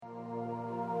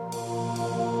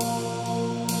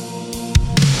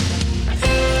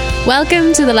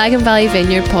Welcome to the Lagan Valley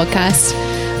Vineyard podcast.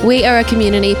 We are a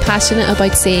community passionate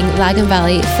about seeing Lagan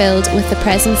Valley filled with the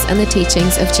presence and the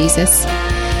teachings of Jesus.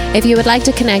 If you would like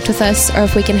to connect with us or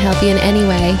if we can help you in any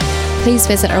way, please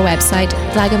visit our website,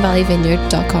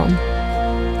 laganvalleyvineyard.com.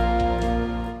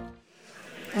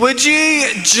 Would you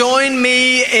join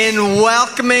me in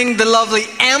welcoming the lovely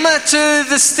Emma to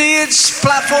the stage,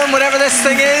 platform, whatever this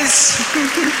thing is?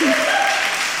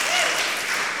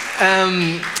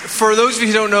 For those of you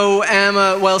who don't know,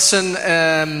 Emma Wilson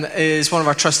is one of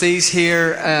our trustees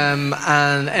here, and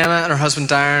Emma and her husband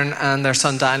Darren and their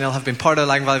son Daniel have been part of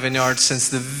Lagan Valley Vineyard since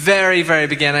the very, very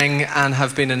beginning and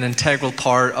have been an integral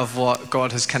part of what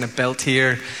God has kind of built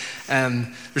here.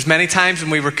 There's many times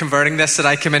when we were converting this that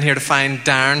I came in here to find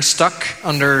Darren stuck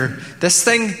under this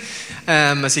thing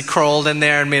as he crawled in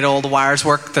there and made all the wires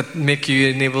work that make you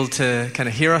unable to kind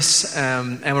of hear us.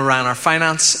 Emma ran our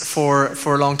finance for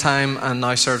a long time and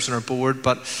now serves on our board,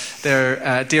 but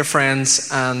they're dear friends,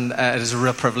 and it is a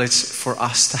real privilege for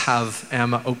us to have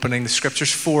Emma opening the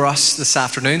scriptures for us this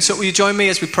afternoon. So will you join me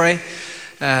as we pray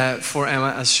for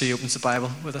Emma as she opens the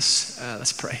Bible with us?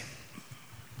 Let's pray.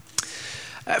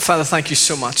 Father, thank you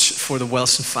so much for the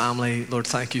Wilson family. Lord,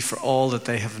 thank you for all that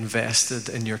they have invested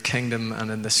in your kingdom and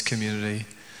in this community.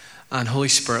 And Holy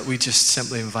Spirit, we just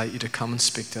simply invite you to come and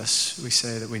speak to us. We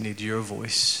say that we need your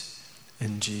voice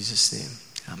in Jesus' name.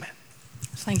 Amen.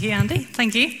 Thank you, Andy.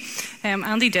 Thank you.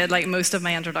 Andy did like most of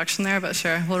my introduction there, but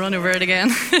sure, we'll run over it again.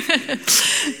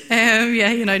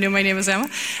 You know my name is Emma.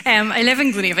 I live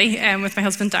in Glenavy with my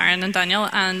husband Darren and Daniel,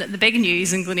 and the big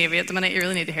news in Glenavy at the minute, you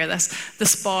really need to hear this, the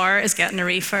Spar is getting a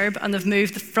refurb and they've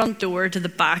moved the front door to the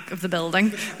back of the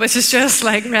building, which is just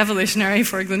like revolutionary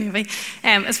for Glenavy.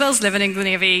 As well as living in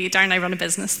Glenavy, Darren and I run a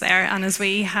business there, and as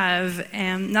we have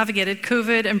navigated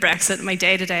COVID and Brexit, my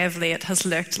day-to-day of late has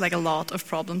looked like a lot of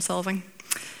problem solving.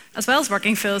 As well as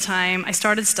working full-time, I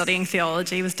started studying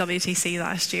theology with WTC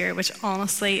last year, which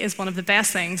honestly is one of the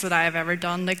best things that I have ever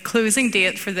done. Like, closing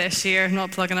date for this year, I'm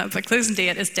not plugging it, but closing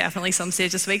date is definitely some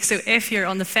stage this week. So if you're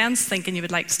on the fence thinking you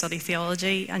would like to study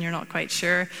theology and you're not quite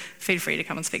sure, feel free to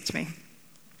come and speak to me.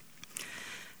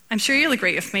 I'm sure you'll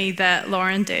agree with me that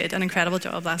Lauren did an incredible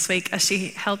job last week as she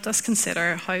helped us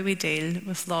consider how we deal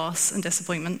with loss and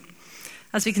disappointment.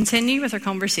 As we continue with our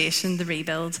conversation, The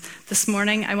Rebuild, this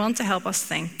morning I want to help us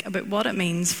think about what it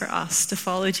means for us to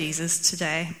follow Jesus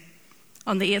today.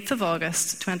 On the 8th of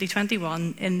August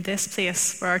 2021, in this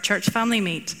place where our church family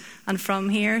meet, and from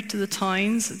here to the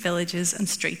towns, villages and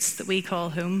streets that we call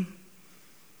home.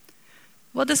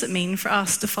 What does it mean for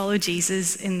us to follow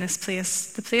Jesus in this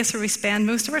place, the place where we spend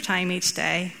most of our time each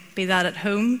day, be that at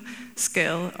home,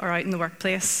 school or out in the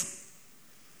workplace?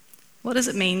 What does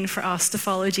it mean for us to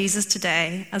follow Jesus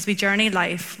today as we journey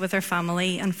life with our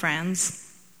family and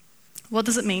friends? What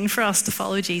does it mean for us to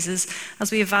follow Jesus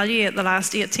as we evaluate the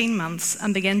last 18 months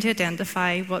and begin to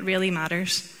identify what really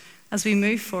matters as we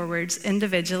move forwards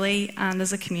individually and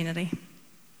as a community?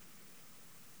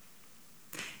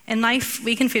 In life,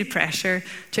 we can feel pressure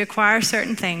to acquire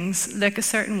certain things, look a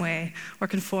certain way, or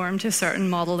conform to a certain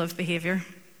model of behaviour.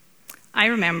 I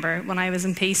remember when I was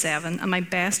in P7 and my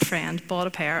best friend bought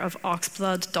a pair of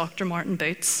Oxblood Dr. Martin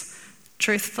boots.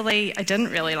 Truthfully, I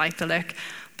didn't really like the look,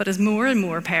 but as more and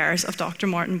more pairs of Dr.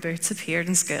 Martin boots appeared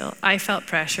in school, I felt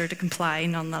pressure to comply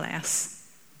nonetheless.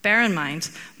 Bear in mind,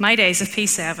 my days of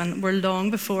P7 were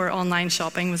long before online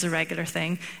shopping was a regular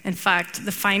thing. In fact,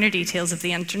 the finer details of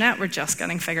the internet were just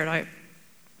getting figured out.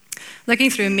 Looking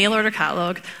through a mail order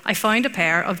catalogue, I found a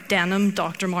pair of denim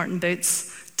Dr. Martin boots.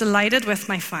 Delighted with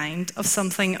my find of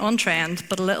something on trend,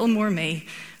 but a little more me,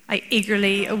 I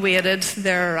eagerly awaited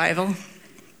their arrival.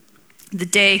 The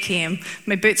day came,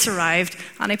 my boots arrived,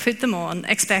 and I put them on,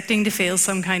 expecting to feel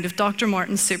some kind of Dr.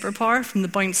 Martin superpower from the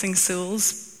bouncing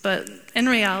soles, but in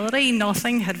reality,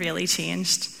 nothing had really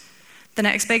changed. The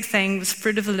next big thing was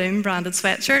Fruit of the Loom branded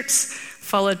sweatshirts,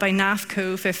 followed by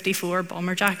NAFCO 54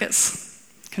 bomber jackets.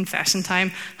 Confession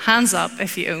time, hands up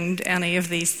if you owned any of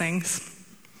these things.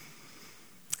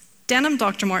 Denim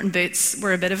Dr. Martin boots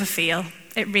were a bit of a fail.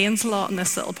 It rains a lot in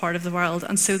this little part of the world,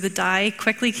 and so the dye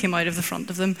quickly came out of the front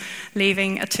of them,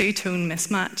 leaving a two-tone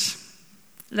mismatch.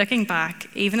 Looking back,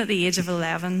 even at the age of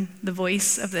 11, the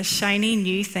voice of this shiny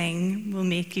new thing will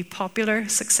make you popular,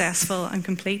 successful, and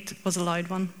complete was a loud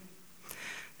one.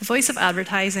 The voice of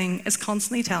advertising is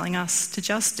constantly telling us to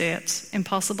just do it,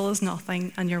 impossible is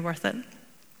nothing, and you're worth it.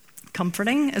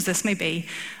 Comforting as this may be,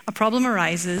 a problem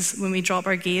arises when we drop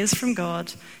our gaze from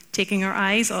God, taking our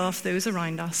eyes off those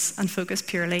around us and focus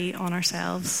purely on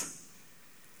ourselves.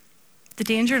 The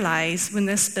danger lies when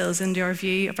this spills into our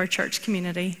view of our church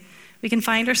community. We can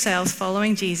find ourselves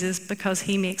following Jesus because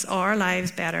he makes our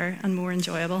lives better and more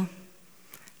enjoyable.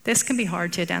 This can be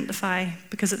hard to identify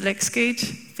because it looks good,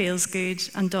 feels good,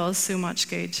 and does so much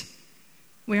good.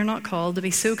 We are not called to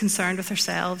be so concerned with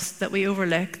ourselves that we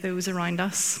overlook those around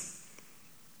us.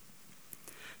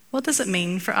 What does it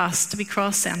mean for us to be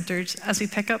cross-centered as we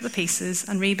pick up the pieces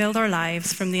and rebuild our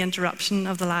lives from the interruption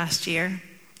of the last year?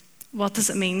 What does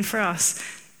it mean for us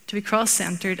to be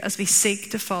cross-centered as we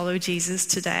seek to follow Jesus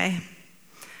today?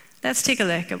 Let's take a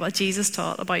look at what Jesus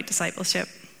taught about discipleship.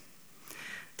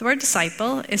 The word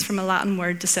disciple is from a Latin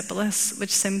word discipulus,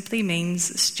 which simply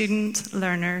means student,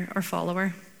 learner, or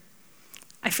follower.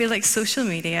 I feel like social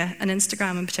media, and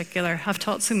Instagram in particular, have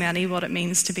taught so many what it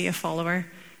means to be a follower.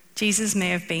 Jesus may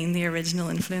have been the original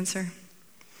influencer.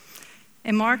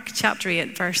 In Mark chapter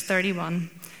 8, verse 31,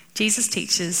 Jesus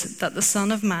teaches that the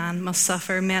Son of Man must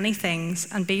suffer many things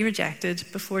and be rejected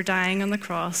before dying on the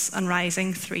cross and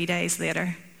rising 3 days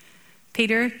later.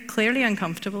 Peter, clearly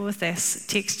uncomfortable with this,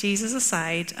 takes Jesus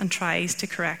aside and tries to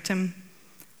correct him.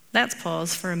 Let's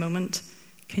pause for a moment.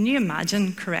 Can you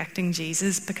imagine correcting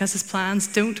Jesus because his plans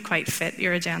don't quite fit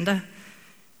your agenda?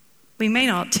 We may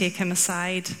not take him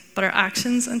aside, but our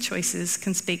actions and choices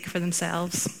can speak for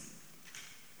themselves.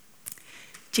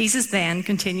 Jesus then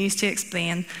continues to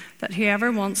explain that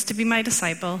whoever wants to be my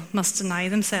disciple must deny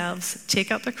themselves,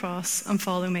 take up the cross, and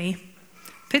follow me.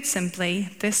 Put simply,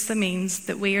 this means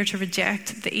that we are to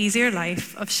reject the easier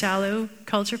life of shallow,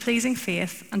 culture-pleasing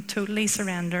faith and totally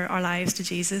surrender our lives to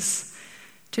Jesus.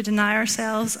 To deny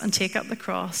ourselves and take up the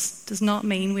cross does not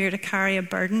mean we are to carry a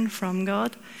burden from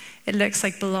God. It looks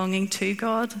like belonging to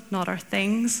God, not our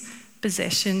things,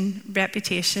 position,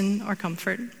 reputation, or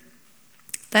comfort.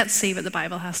 Let's see what the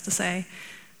Bible has to say.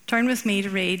 Turn with me to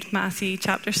read Matthew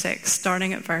chapter 6,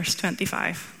 starting at verse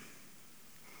 25.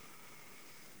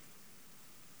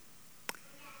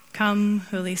 Come,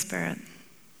 Holy Spirit.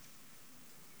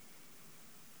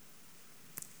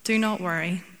 Do not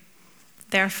worry.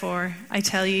 Therefore, I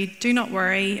tell you, do not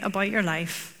worry about your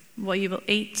life, what you will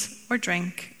eat or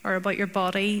drink, or about your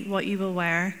body, what you will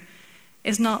wear.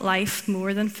 Is not life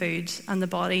more than food, and the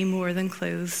body more than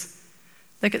clothes?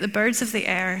 Look at the birds of the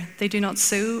air. They do not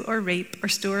sow or reap or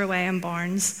store away in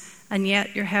barns, and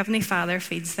yet your heavenly Father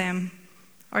feeds them.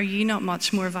 Are you not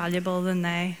much more valuable than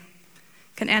they?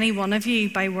 Can any one of you,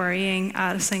 by worrying,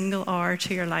 add a single hour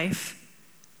to your life?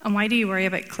 And why do you worry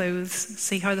about clothes?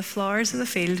 See how the flowers of the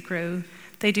field grow.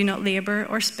 They do not labor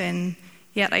or spin.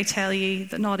 Yet I tell you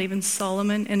that not even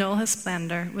Solomon in all his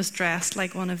splendor was dressed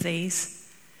like one of these.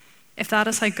 If that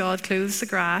is how God clothes the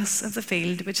grass of the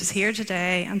field, which is here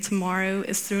today and tomorrow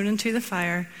is thrown into the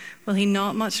fire, will he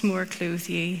not much more clothe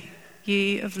you,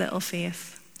 you of little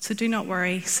faith? So do not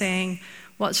worry, saying,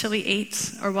 what shall we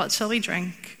eat, or what shall we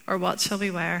drink, or what shall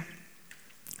we wear?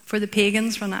 For the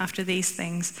pagans run after these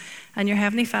things, and your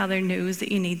heavenly Father knows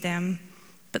that you need them.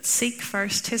 But seek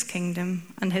first his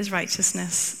kingdom and his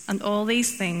righteousness, and all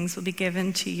these things will be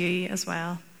given to you as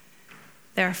well.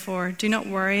 Therefore, do not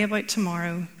worry about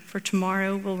tomorrow, for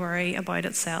tomorrow will worry about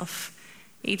itself.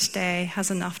 Each day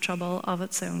has enough trouble of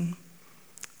its own.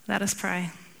 Let us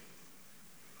pray.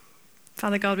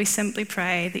 Father God, we simply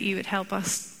pray that you would help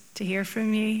us to hear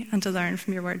from you and to learn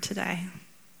from your word today.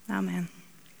 Amen.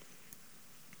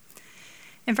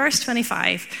 In verse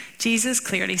 25, Jesus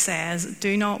clearly says,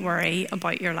 do not worry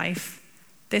about your life.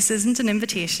 This isn't an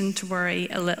invitation to worry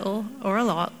a little or a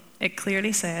lot. It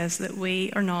clearly says that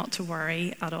we are not to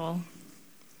worry at all.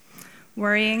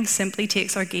 Worrying simply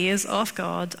takes our gaze off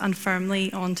God and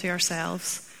firmly onto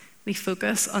ourselves. We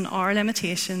focus on our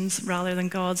limitations rather than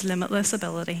God's limitless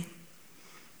ability.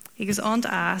 He goes on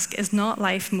to ask, is not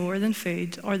life more than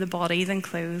food, or the body than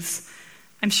clothes?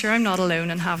 I'm sure I'm not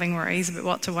alone in having worries about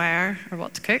what to wear or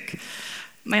what to cook.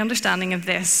 My understanding of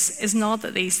this is not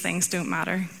that these things don't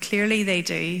matter. Clearly they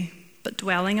do, but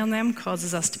dwelling on them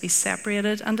causes us to be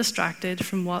separated and distracted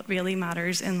from what really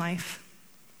matters in life.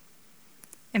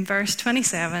 In verse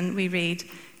 27, we read,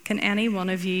 can any one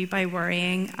of you, by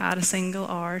worrying, add a single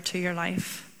hour to your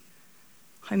life?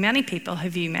 How many people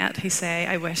have you met who say,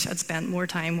 I wish I'd spent more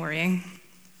time worrying?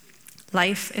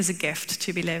 Life is a gift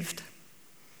to be lived.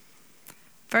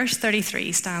 Verse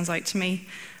 33 stands out to me.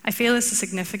 I feel this is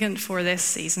significant for this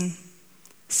season.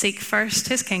 Seek first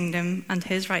his kingdom and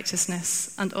his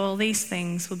righteousness, and all these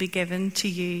things will be given to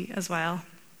you as well.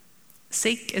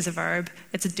 Seek is a verb.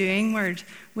 It's a doing word.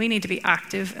 We need to be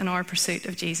active in our pursuit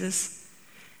of Jesus.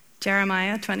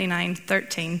 Jeremiah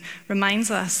 29:13 reminds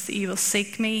us that you will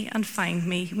seek me and find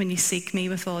me when you seek me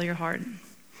with all your heart.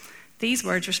 These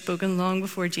words were spoken long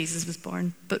before Jesus was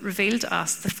born, but reveal to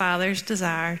us the Father's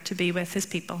desire to be with his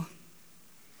people.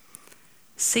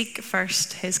 Seek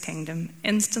first his kingdom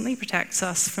instantly protects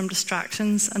us from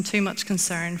distractions and too much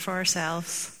concern for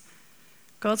ourselves.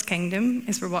 God's kingdom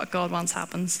is where what God wants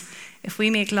happens. If we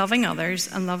make loving others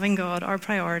and loving God our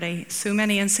priority, so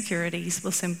many insecurities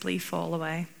will simply fall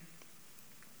away.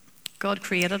 God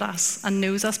created us and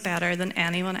knows us better than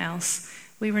anyone else.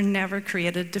 We were never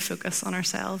created to focus on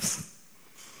ourselves.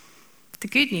 The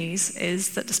good news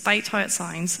is that despite how it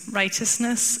sounds,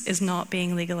 righteousness is not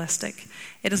being legalistic.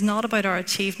 It is not about our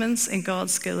achievements in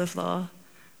God's school of law.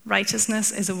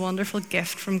 Righteousness is a wonderful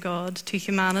gift from God to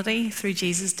humanity through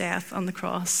Jesus' death on the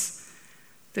cross.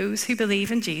 Those who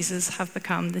believe in Jesus have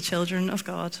become the children of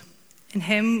God. In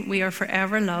him we are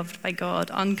forever loved by God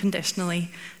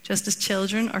unconditionally, just as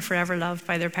children are forever loved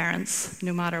by their parents,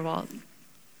 no matter what.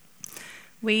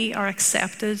 We are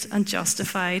accepted and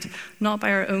justified not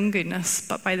by our own goodness,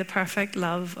 but by the perfect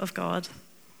love of God.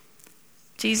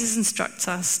 Jesus instructs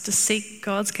us to seek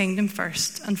God's kingdom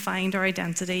first and find our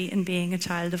identity in being a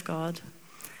child of God.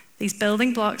 These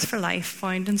building blocks for life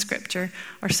found in Scripture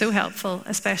are so helpful,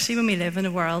 especially when we live in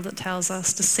a world that tells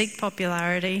us to seek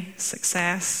popularity,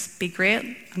 success, be great,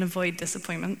 and avoid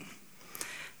disappointment.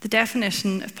 The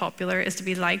definition of popular is to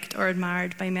be liked or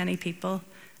admired by many people,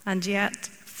 and yet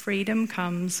freedom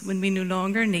comes when we no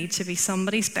longer need to be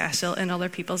somebody special in other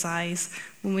people's eyes,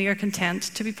 when we are content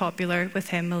to be popular with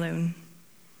him alone.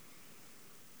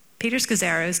 Peter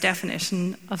Scazzero's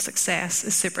definition of success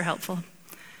is super helpful.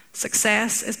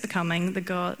 Success is becoming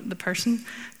the person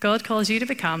God calls you to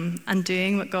become and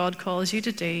doing what God calls you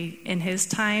to do in his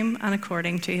time and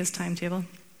according to his timetable.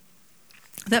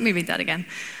 Let me read that again.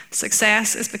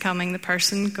 Success is becoming the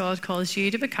person God calls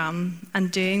you to become and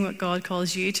doing what God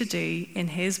calls you to do in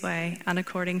his way and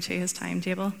according to his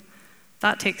timetable.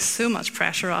 That takes so much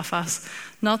pressure off us.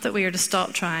 Not that we are to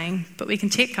stop trying, but we can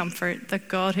take comfort that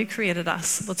God who created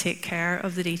us will take care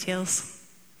of the details.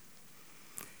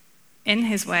 In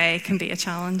his way can be a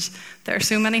challenge. There are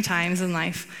so many times in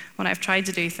life when I've tried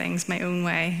to do things my own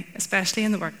way, especially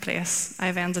in the workplace.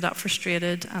 I've ended up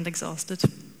frustrated and exhausted.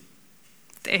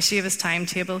 The issue of his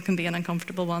timetable can be an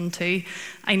uncomfortable one too.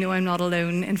 I know I'm not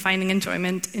alone in finding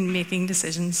enjoyment in making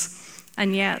decisions.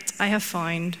 And yet I have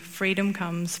found freedom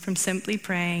comes from simply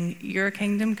praying, your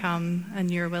kingdom come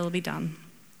and your will be done.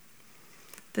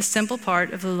 This simple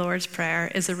part of the Lord's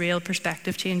Prayer is a real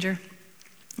perspective changer.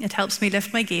 It helps me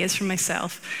lift my gaze from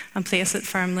myself and place it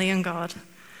firmly on God.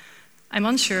 I'm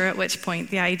unsure at which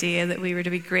point the idea that we were to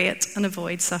be great and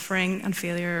avoid suffering and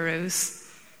failure arose.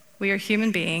 We are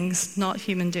human beings, not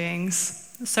human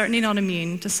doings, certainly not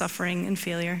immune to suffering and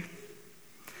failure.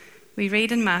 We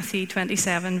read in Matthew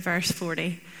 27, verse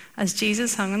 40, as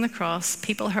Jesus hung on the cross,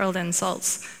 people hurled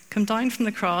insults, "Come down from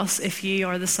the cross if you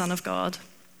are the Son of God."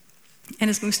 In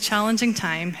his most challenging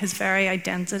time, his very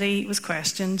identity was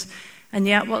questioned, and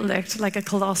yet what looked like a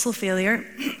colossal failure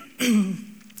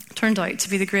turned out to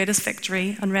be the greatest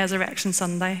victory on Resurrection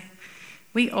Sunday.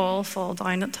 We all fall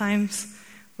down at times.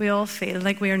 We all feel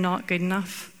like we are not good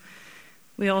enough.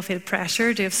 We all feel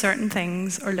pressure to have certain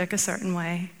things or look a certain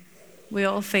way. We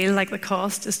all feel like the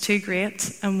cost is too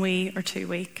great and we are too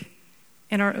weak.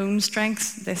 In our own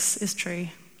strength, this is true.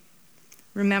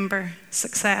 Remember,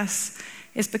 success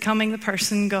is becoming the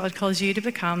person God calls you to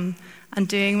become and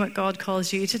doing what God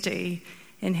calls you to do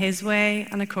in his way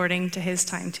and according to his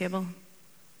timetable.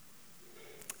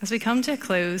 As we come to a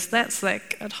close, let's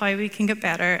look at how we can get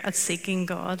better at seeking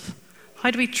God. How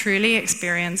do we truly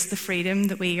experience the freedom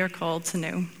that we are called to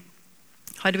know?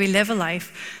 How do we live a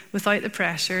life without the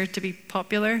pressure to be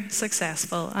popular,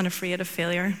 successful, and afraid of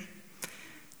failure?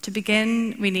 To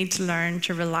begin, we need to learn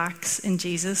to relax in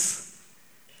Jesus.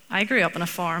 I grew up on a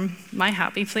farm. My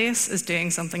happy place is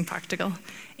doing something practical.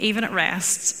 Even at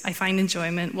rest, I find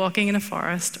enjoyment walking in a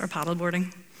forest or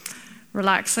paddleboarding.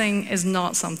 Relaxing is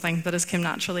not something that has come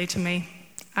naturally to me.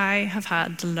 I have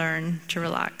had to learn to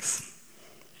relax.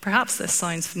 Perhaps this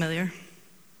sounds familiar.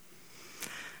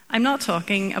 I'm not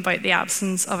talking about the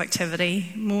absence of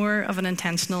activity, more of an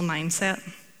intentional mindset.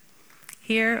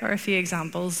 Here are a few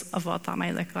examples of what that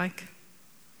might look like.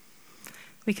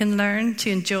 We can learn to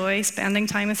enjoy spending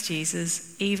time with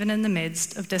Jesus, even in the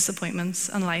midst of disappointments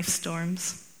and life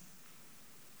storms.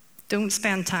 Don't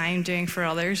spend time doing for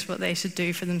others what they should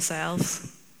do for themselves.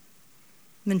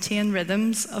 Maintain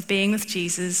rhythms of being with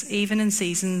Jesus, even in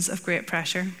seasons of great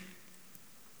pressure.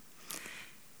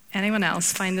 Anyone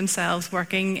else find themselves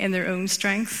working in their own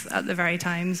strength at the very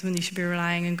times when you should be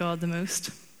relying on God the most?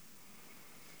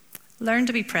 Learn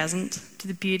to be present to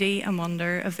the beauty and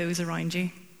wonder of those around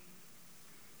you.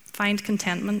 Find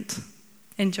contentment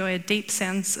enjoy a deep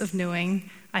sense of knowing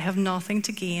I have nothing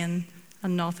to gain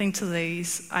and nothing to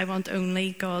lose. I want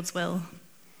only God's will.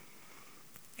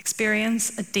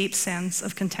 Experience a deep sense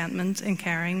of contentment in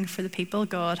caring for the people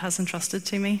God has entrusted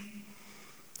to me.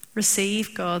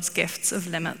 Receive God's gifts of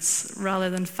limits rather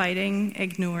than fighting,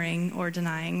 ignoring, or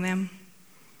denying them.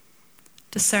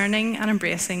 Discerning and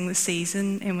embracing the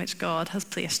season in which God has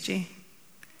placed you.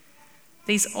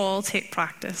 These all take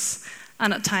practice,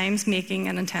 and at times making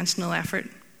an intentional effort.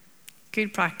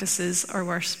 Good practices are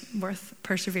worth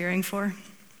persevering for.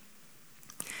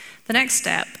 The next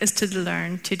step is to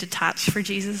learn to detach for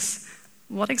Jesus.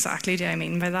 What exactly do I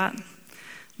mean by that?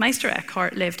 Meister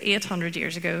Eckhart lived 800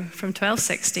 years ago, from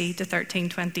 1260 to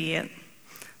 1328.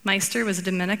 Meister was a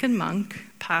Dominican monk,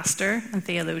 pastor, and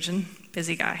theologian,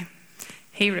 busy guy.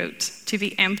 He wrote, "To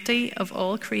be empty of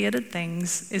all created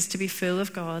things is to be full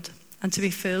of God, and to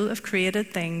be full of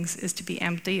created things is to be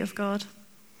empty of God."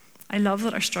 I love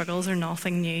that our struggles are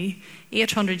nothing new.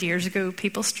 800 years ago,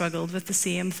 people struggled with the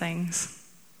same things.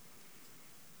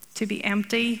 To be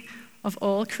empty of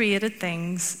all created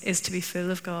things is to be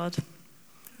full of God.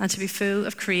 And to be full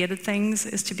of created things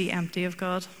is to be empty of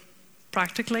God.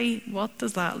 Practically, what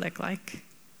does that look like?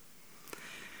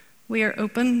 We are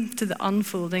open to the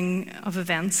unfolding of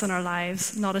events in our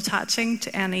lives, not attaching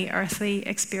to any earthly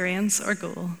experience or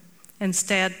goal.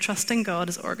 Instead, trusting God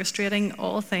is orchestrating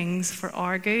all things for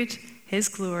our good, His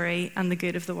glory, and the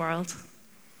good of the world.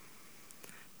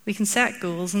 We can set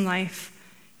goals in life,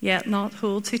 yet not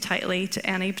hold too tightly to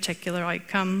any particular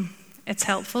outcome. It's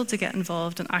helpful to get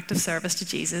involved in active service to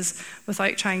Jesus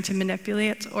without trying to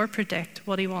manipulate or predict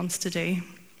what He wants to do.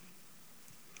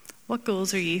 What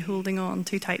goals are you holding on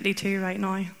too tightly to right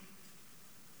now?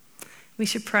 We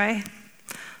should pray.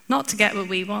 Not to get what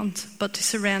we want, but to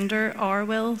surrender our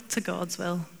will to God's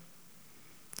will.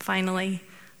 Finally,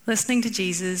 listening to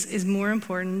Jesus is more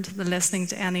important than listening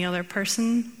to any other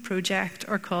person, project,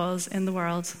 or cause in the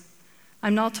world.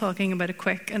 I'm not talking about a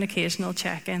quick and occasional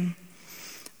check-in.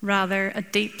 Rather, a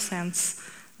deep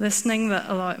listening that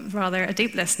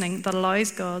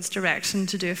allows God's direction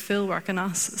to do a full work in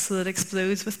us so that it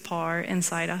explodes with power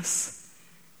inside us.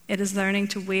 It is learning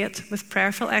to wait with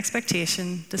prayerful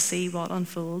expectation to see what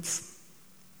unfolds.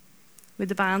 Would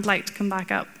the band like to come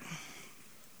back up?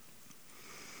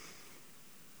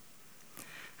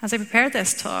 As I prepared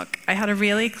this talk, I had a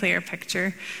really clear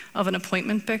picture of an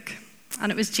appointment book,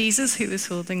 and it was Jesus who was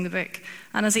holding the book.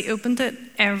 And as he opened it,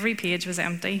 every page was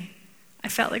empty. I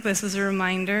felt like this was a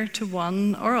reminder to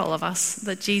one or all of us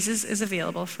that Jesus is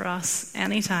available for us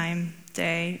anytime,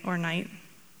 day or night.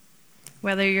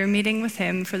 Whether you're meeting with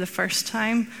him for the first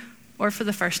time or for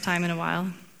the first time in a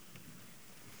while.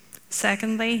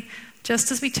 Secondly,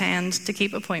 just as we tend to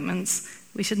keep appointments,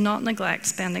 we should not neglect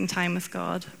spending time with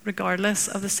God, regardless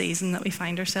of the season that we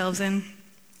find ourselves in.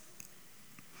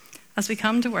 As we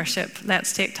come to worship,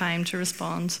 let's take time to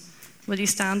respond. Will you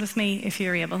stand with me if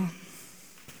you're able?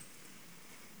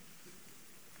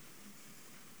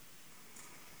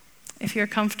 If you're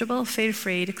comfortable, feel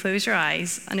free to close your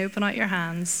eyes and open out your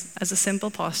hands as a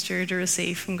simple posture to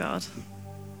receive from God.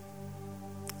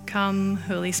 Come,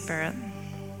 Holy Spirit.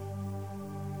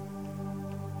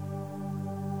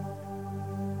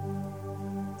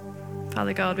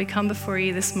 Father God, we come before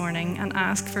you this morning and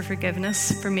ask for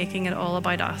forgiveness for making it all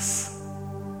about us.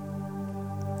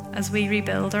 As we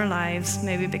rebuild our lives,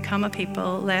 may we become a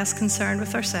people less concerned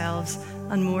with ourselves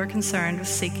and more concerned with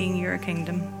seeking your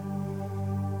kingdom.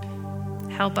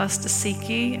 Help us to seek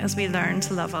you as we learn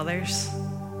to love others.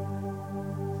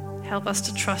 Help us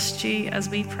to trust you as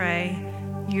we pray,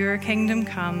 your kingdom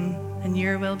come and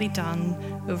your will be done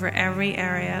over every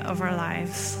area of our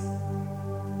lives.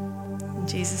 In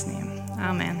Jesus' name,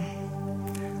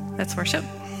 amen. Let's worship.